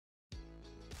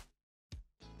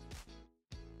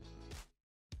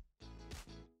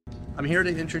I'm here to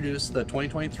introduce the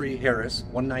 2023 Harris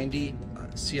 190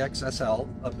 CXSL,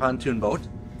 a pontoon boat.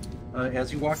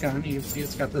 As you walk on, you see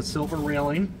it's got the silver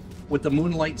railing with the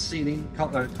moonlight seating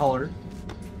color.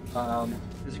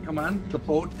 As you come on, the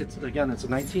boat, it's a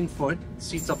 19-foot,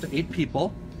 seats up to 8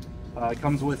 people. It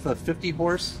comes with a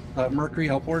 50-horse Mercury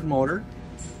outboard motor.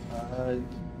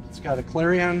 It's got a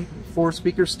Clarion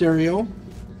 4-speaker stereo.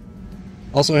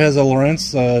 Also has a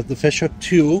Lawrence, the Fishhook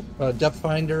 2 depth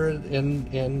finder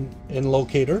and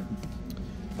locator.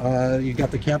 You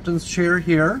got the captain's chair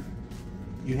here.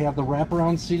 You have the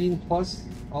wraparound seating plus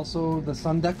also the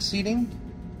sun deck seating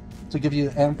to give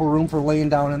you ample room for laying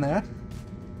down in that.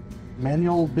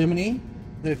 Manual bimini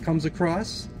that comes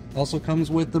across. Also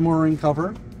comes with the mooring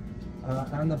cover.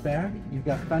 On the back, you've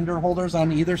got fender holders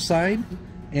on either side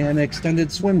and an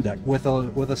extended swim deck with a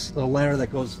ladder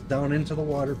that goes down into the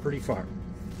water pretty far.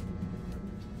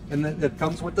 And then it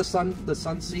comes with the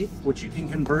sun seat, which you can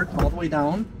convert all the way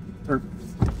down, or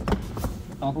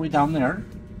all the way down there.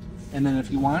 And then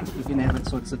if you want, you can have it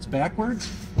so it sits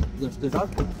backwards, lift it up,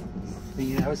 and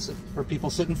you have it for people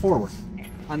sitting forward.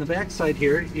 On the back side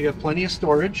here, you have plenty of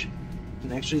storage.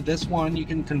 And actually this one you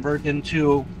can convert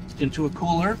into a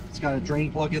cooler. It's got a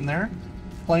drain plug in there.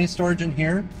 Plenty of storage in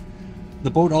here. The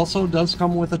boat also does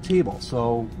come with a table,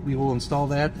 so we will install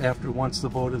that once the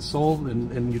boat is sold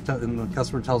and the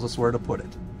customer tells us where to put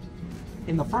it.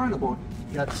 In the front of the boat,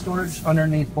 you got storage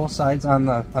underneath both sides on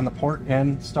the port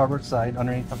and starboard side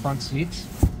underneath the front seats.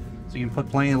 So you can put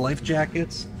plenty of life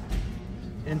jackets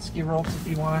and ski ropes if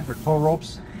you want, or tow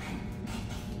ropes.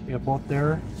 You have both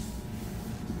there.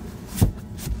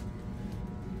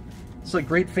 It's a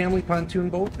great family pontoon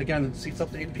boat. Again, it seats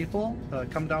up to 8 people.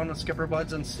 Come down to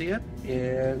SkipperBud's and see it,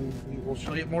 and we will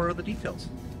show you more of the details.